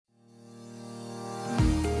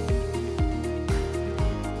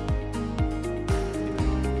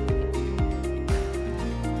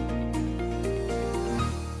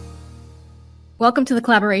Welcome to the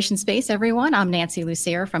Collaboration Space, everyone. I'm Nancy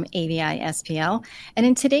Lucier from AVI SPL. And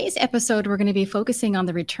in today's episode, we're going to be focusing on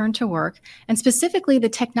the return to work and specifically the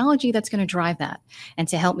technology that's going to drive that. And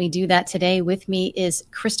to help me do that today with me is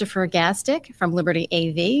Christopher Gastick from Liberty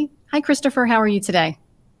AV. Hi, Christopher. How are you today?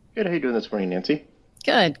 Good. How are you doing this morning, Nancy?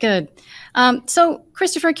 Good. So,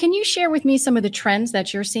 Christopher, can you share with me some of the trends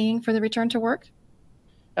that you're seeing for the return to work?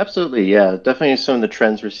 Absolutely, yeah. Definitely some of the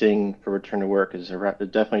trends we're seeing for return to work is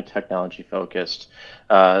definitely technology focused.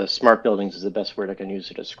 Smart buildings is the best word I can use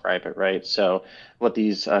to describe it, right? So what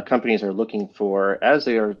these companies are looking for as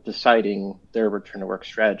they are deciding their return to work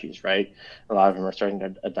strategies, right? A lot of them are starting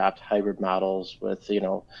to adopt hybrid models with,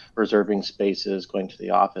 reserving spaces, going to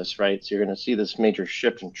the office, right? So you're going to see this major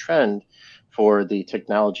shift in trend for the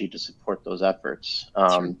technology to support those efforts.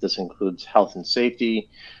 This includes health and safety,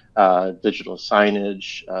 digital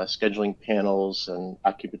signage, scheduling panels, and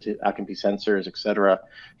occupancy sensors, et cetera,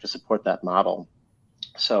 to support that model.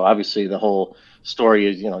 So obviously the whole story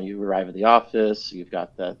is, you arrive at the office, you've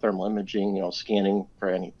got the thermal imaging, scanning for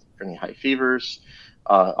any high fevers.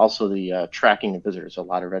 Also the tracking of visitors, a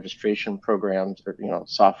lot of registration programs or,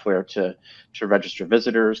 software to register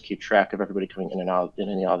visitors, keep track of everybody coming in and out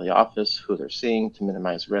of the office, who they're seeing to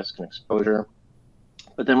minimize risk and exposure.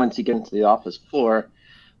 But then once you get into the office floor,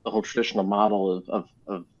 the whole traditional model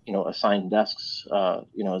of assigned desks,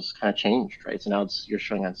 is kind of changed, right? So now you're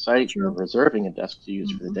showing on site, you're reserving a desk to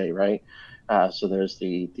use for the day, right? So there's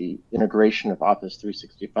the integration of Office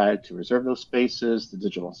 365 to reserve those spaces, the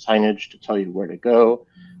digital signage to tell you where to go,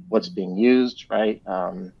 what's being used, right?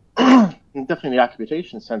 And definitely the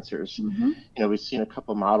occupation sensors. We've seen a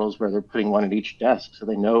couple models where they're putting one at each desk, so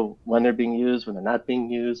they know when they're being used, when they're not being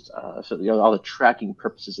used. So all the tracking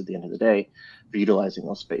purposes at the end of the day for utilizing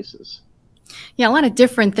those spaces. Yeah, a lot of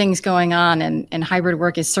different things going on, and hybrid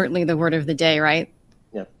work is certainly the word of the day, right?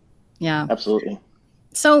 Yeah, absolutely.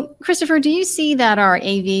 So, Christopher, do you see that our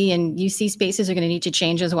AV and UC spaces are going to need to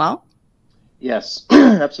change as well? Yes,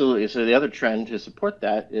 absolutely. So the other trend to support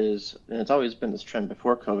that is, and it's always been this trend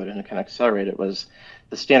before COVID, and it kind of accelerated, was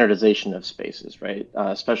the standardization of spaces, right?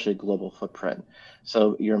 Especially global footprint.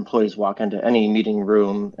 So your employees walk into any meeting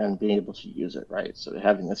room and being able to use it, right? So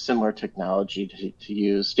having a similar technology to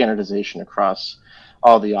use, standardization across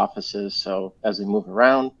all the offices. So as they move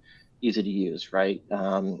around, easy to use, right?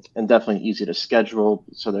 And definitely easy to schedule.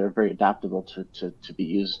 So they're very adaptable to be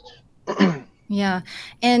used. Yeah.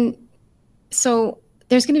 And so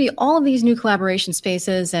there's going to be all of these new collaboration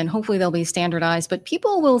spaces, and hopefully they'll be standardized, but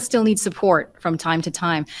people will still need support from time to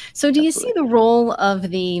time. So do you see the role of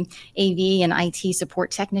the AV and IT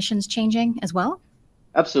support technicians changing as well?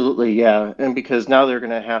 Absolutely, yeah. And because now they're going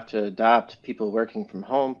to have to adopt people working from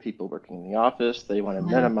home, people working in the office. They want to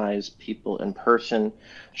minimize people in person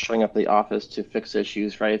showing up at the office to fix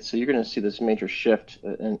issues, right? So you're going to see this major shift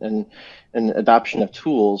in adoption of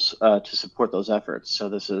tools to support those efforts. So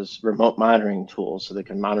this is remote monitoring tools, so they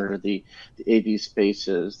can monitor the AV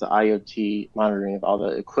spaces, the IoT monitoring of all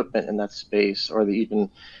the equipment in that space, or even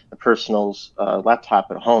the personal's laptop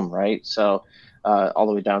at home, right? So all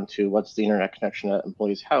the way down to what's the internet connection at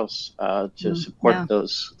employee's house to support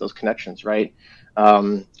those connections, right?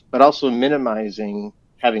 But also minimizing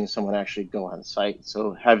having someone actually go on site.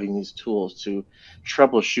 So having these tools to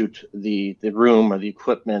troubleshoot the room or the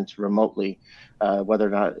equipment remotely, whether or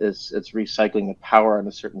not it's recycling the power on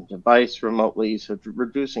a certain device remotely, so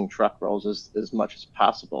reducing truck rolls as much as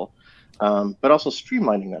possible, but also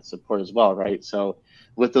streamlining that support as well, right? So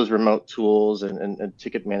with those remote tools and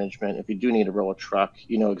ticket management, if you do need to roll a truck,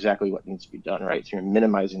 you know exactly what needs to be done, right? So you're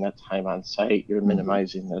minimizing that time on site, you're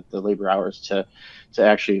minimizing the labor hours to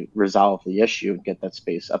actually resolve the issue and get that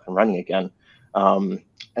space up and running again.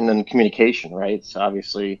 And then communication, right? So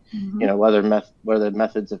obviously, whether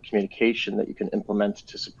methods of communication that you can implement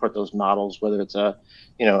to support those models, whether it's a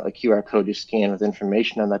QR code you scan with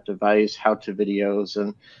information on that device, how-to videos,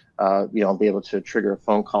 and be able to trigger a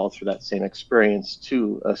phone call through that same experience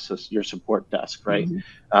to your support desk, right?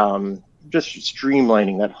 Just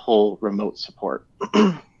streamlining that whole remote support.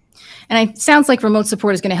 And it sounds like remote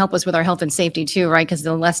support is going to help us with our health and safety too, right? Because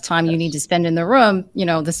the less time you need to spend in the room,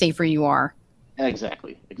 the safer you are.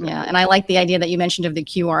 Exactly. Yeah. And I like the idea that you mentioned of the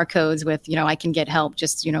QR codes with, I can get help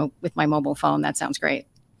just, with my mobile phone. That sounds great.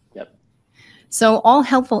 Yep. So all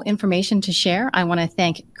helpful information to share. I want to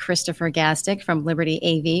thank Christopher Gastick from Liberty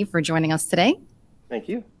AV for joining us today. Thank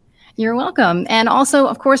you. You're welcome. And also,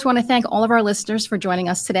 of course, want to thank all of our listeners for joining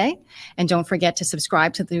us today. And don't forget to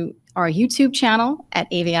subscribe to our YouTube channel at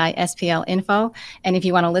AVI SPL Info. And if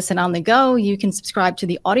you want to listen on the go, you can subscribe to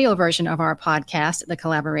the audio version of our podcast, The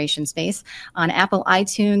Collaboration Space, on Apple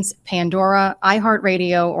iTunes, Pandora,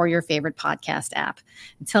 iHeartRadio, or your favorite podcast app.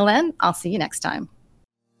 Until then, I'll see you next time.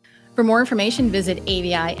 For more information, visit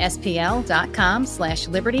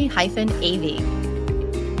avispl.com/liberty-AV.